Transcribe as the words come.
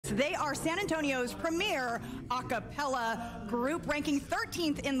They are San Antonio's premier a cappella group, ranking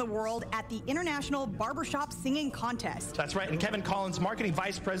 13th in the world at the International Barbershop Singing Contest. That's right, and Kevin Collins, Marketing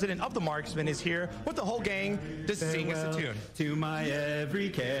Vice President of the Marcsmen, is here with the whole gang to sing us a tune. To my every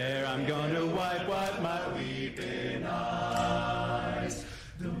care, I'm gonna wipe my weeping eyes.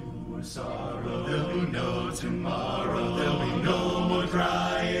 No more sorrow, there'll be no tomorrow, there'll be no more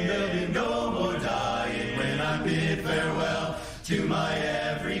crying, there'll be no more dying. When I bid farewell to my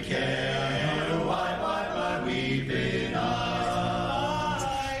every care, I'm gonna wipe my weeping eyes.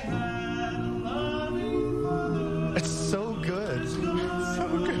 It's so good. So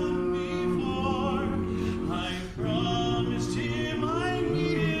good. I promised him I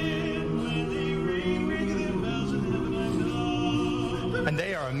needed when they ring the bells of heaven I know. And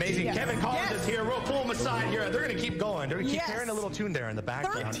they are amazing. Yes. Kevin Collins Yes. is here. We'll pull them aside here. They're going to keep going. They're going to keep Yes. carrying a little tune there in the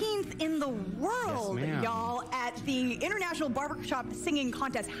background. 13th in the world, Yes, ma'am. y'all, at the International Barbershop Singing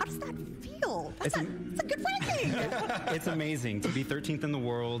Contest. How does that feel? It's a good ranking. It's amazing to be 13th in the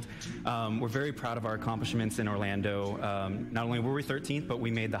world. We're very proud of our accomplishments in Orlando. Not only were we 13th, but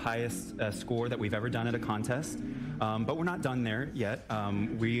we made the highest score that we've ever done at a contest. But we're not done there yet.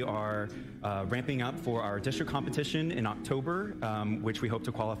 We are ramping up for our district competition in October, which we hope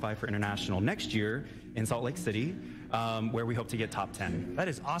to qualify for international next year in Salt Lake City, where we hope to get top 10. That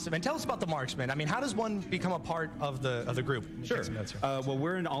is awesome. And tell us about the Marcsmen. I mean, how does one become a part of the group? Sure. Take some notes here. Well,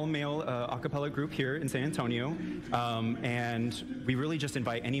 we're an all-male a cappella group here in San Antonio, and we really just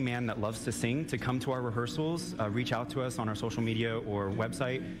invite any man that loves to sing to come to our rehearsals, reach out to us on our social media or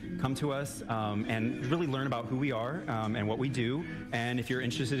website, come to us, and really learn about who we are and what we do. And if you're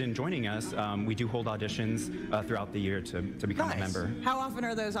interested in joining us, we do hold auditions throughout the year to become Nice. a member. How often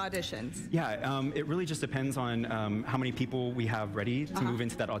are those auditions? Yeah, it really just depends on how many people we have ready to move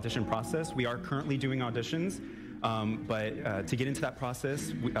into that audition process. We are currently doing auditions, but to get into that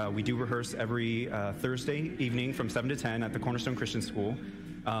process, we do rehearse every Thursday evening from 7 to 10 at the Cornerstone Christian School.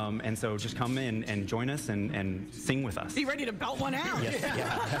 And so just come in and join us and sing with us. Be ready to belt one out. Yes,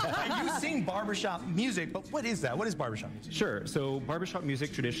 yeah. And you sing barbershop music, but what is that? What is barbershop music? Sure. So barbershop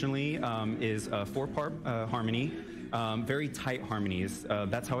music traditionally is a 4-part harmony, very tight harmonies.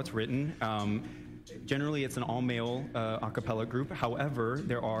 That's how it's written. Generally, it's an all-male a cappella group. However,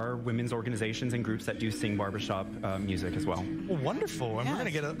 there are women's organizations and groups that do sing barbershop music as well. Well, wonderful. And we're going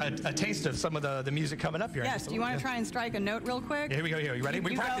to get a taste of some of the music coming up here. Yes, do you want to try and strike a note real quick? Yeah, here we go. Here, you ready?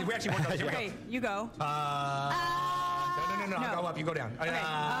 We actually worked on it. Here we go. Okay, you go. No. I'll go up. You go down. Okay. No,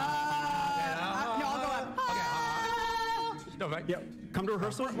 I'll go up. No, right? Yep. Come to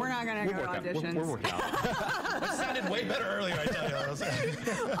rehearsal. We're not going to go to auditions. We're working out. That sounded way better earlier, I tell you.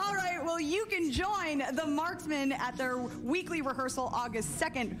 All right, well, you can join the Marcsmen at their weekly rehearsal August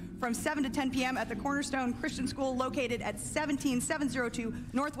 2nd from 7 to 10 p.m. at the Cornerstone Christian School located at 17702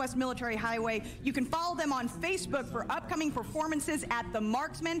 Northwest Military Highway. You can follow them on Facebook for upcoming performances at the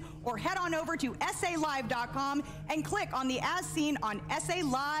Marcsmen, or head on over to salive.com and click on the As Seen on SA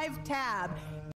Live tab.